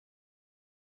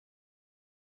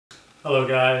Hello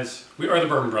guys, we are the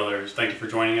Bourbon Brothers. Thank you for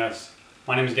joining us.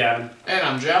 My name is Gavin. And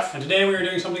I'm Jeff. And today we are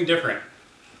doing something different.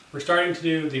 We're starting to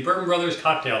do the Bourbon Brothers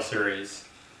Cocktail Series.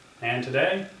 And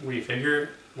today we figured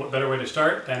what better way to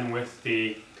start than with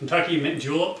the Kentucky Mint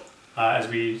Julep. As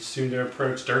we soon to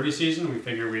approach Derby season, we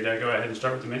figured we'd go ahead and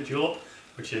start with the Mint Julep,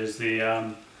 which is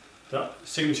the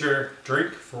signature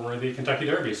drink for the Kentucky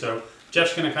Derby. So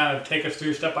Jeff's going to kind of take us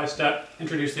through step by step,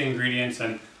 introduce the ingredients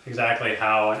and exactly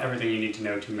how and everything you need to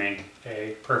know to make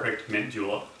a perfect mint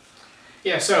julep.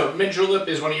 Yeah, so mint julep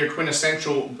is one of your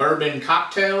quintessential bourbon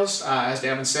cocktails. As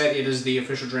Gavin said, it is the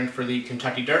official drink for the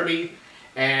Kentucky Derby,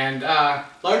 and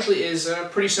largely is a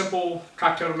pretty simple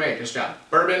cocktail to make. It's got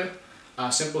bourbon,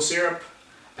 simple syrup,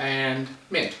 and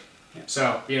mint. Yeah.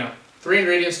 So, 3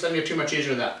 ingredients, doesn't get too much easier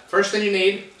than that. First thing you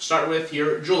need, start with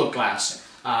your julep glass.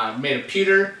 Made of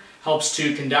pewter, helps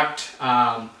to conduct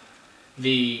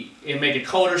make it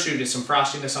colder so you get some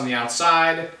frostiness on the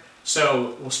outside.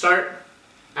 So we'll start,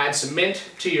 add some mint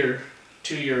to your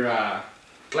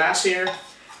glass here.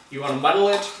 You want to muddle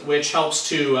it, which helps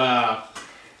to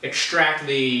extract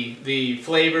the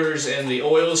flavors and the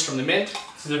oils from the mint.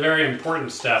 This is a very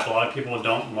important step. A lot of people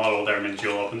don't muddle their mint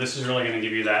julep, and this is really going to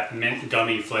give you that mint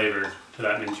gummy flavor to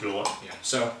that mint julep. Yeah.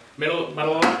 So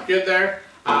muddle it up good there.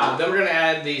 Then we're going to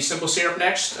add the simple syrup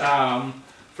next.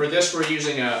 For this we're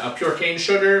using a pure cane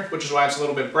sugar, which is why it's a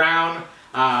little bit brown.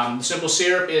 The simple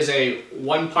syrup is a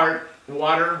 1 part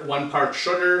water, 1 part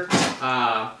sugar.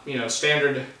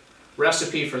 Standard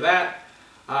recipe for that.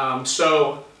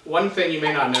 So one thing you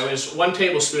may not know is 1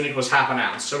 tablespoon equals ½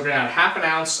 ounce. So we're going to add ½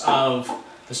 ounce of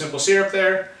the simple syrup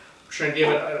there. We're trying to give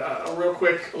it a real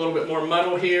quick, a little bit more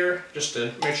muddle here, just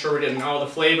to make sure we're getting all the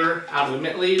flavor out of the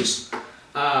mint leaves.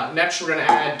 Next we're going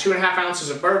to add 2½ ounces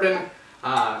of bourbon.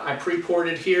 I pre-poured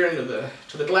it here into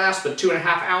the glass, but 2½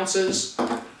 ounces.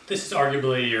 This is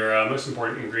arguably your most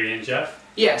important ingredient, Jeff.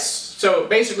 Yes. So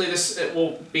basically, it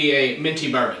will be a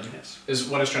minty bourbon. Yes. Is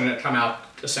what it's trying to come out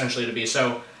essentially to be.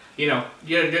 So you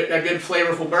get a good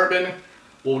flavorful bourbon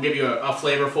will give you a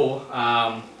flavorful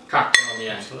cocktail in the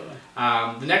end. Absolutely.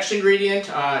 The next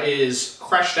ingredient is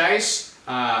crushed ice.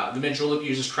 The mint julep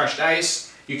uses crushed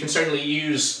ice. You can certainly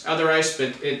use other ice,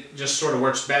 but it just sort of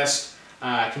works best.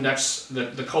 Conducts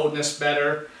the coldness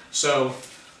better. So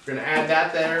we're going to add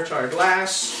that there to our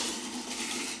glass.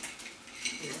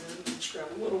 And let's grab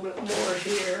a little bit more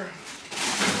here.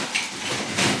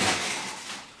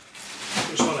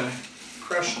 Just want to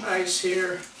crush ice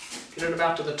here. Get it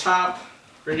about to the top.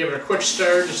 We're going to give it a quick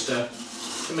stir just to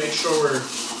make sure we're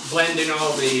blending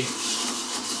all the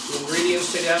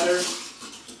ingredients together.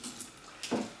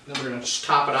 Then we're going to just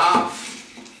top it off.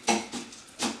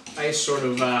 Ice sort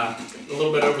of a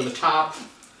little bit over the top.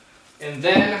 And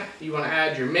then you want to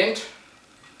add your mint.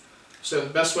 So the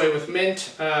best way with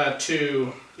mint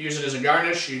to use it as a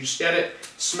garnish, you just get it,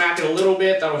 smack it a little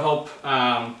bit, that will help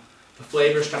the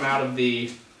flavors come out of the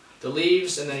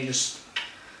leaves, and then you just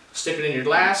stick it in your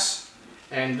glass.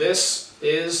 And this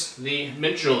is the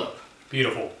mint julep.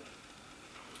 Beautiful.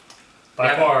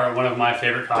 By far one of my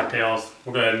favorite cocktails.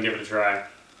 We'll go ahead and give it a try.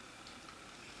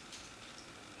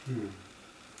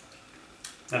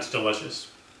 That's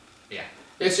delicious. Yeah.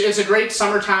 It's a great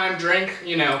summertime drink,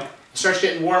 It starts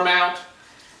getting warm out.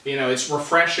 It's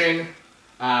refreshing.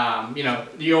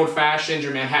 The old-fashioned,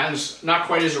 your Manhattan's not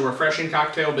quite as a refreshing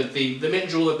cocktail, but the mint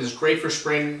julep is great for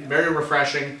spring, very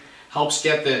refreshing, helps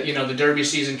get the Derby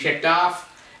season kicked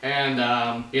off, and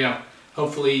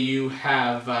hopefully you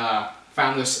have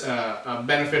found this a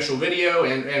beneficial video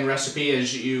and recipe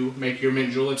as you make your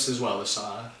mint juleps as well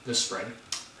this spring.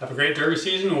 Have a great Derby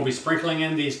season. We'll be sprinkling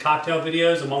in these cocktail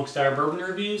videos amongst our bourbon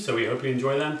reviews, so we hope you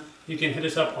enjoy them. You can hit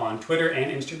us up on Twitter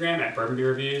and Instagram at Bourbon Beer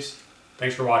Reviews.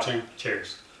 Thanks for watching.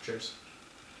 Cheers. Cheers.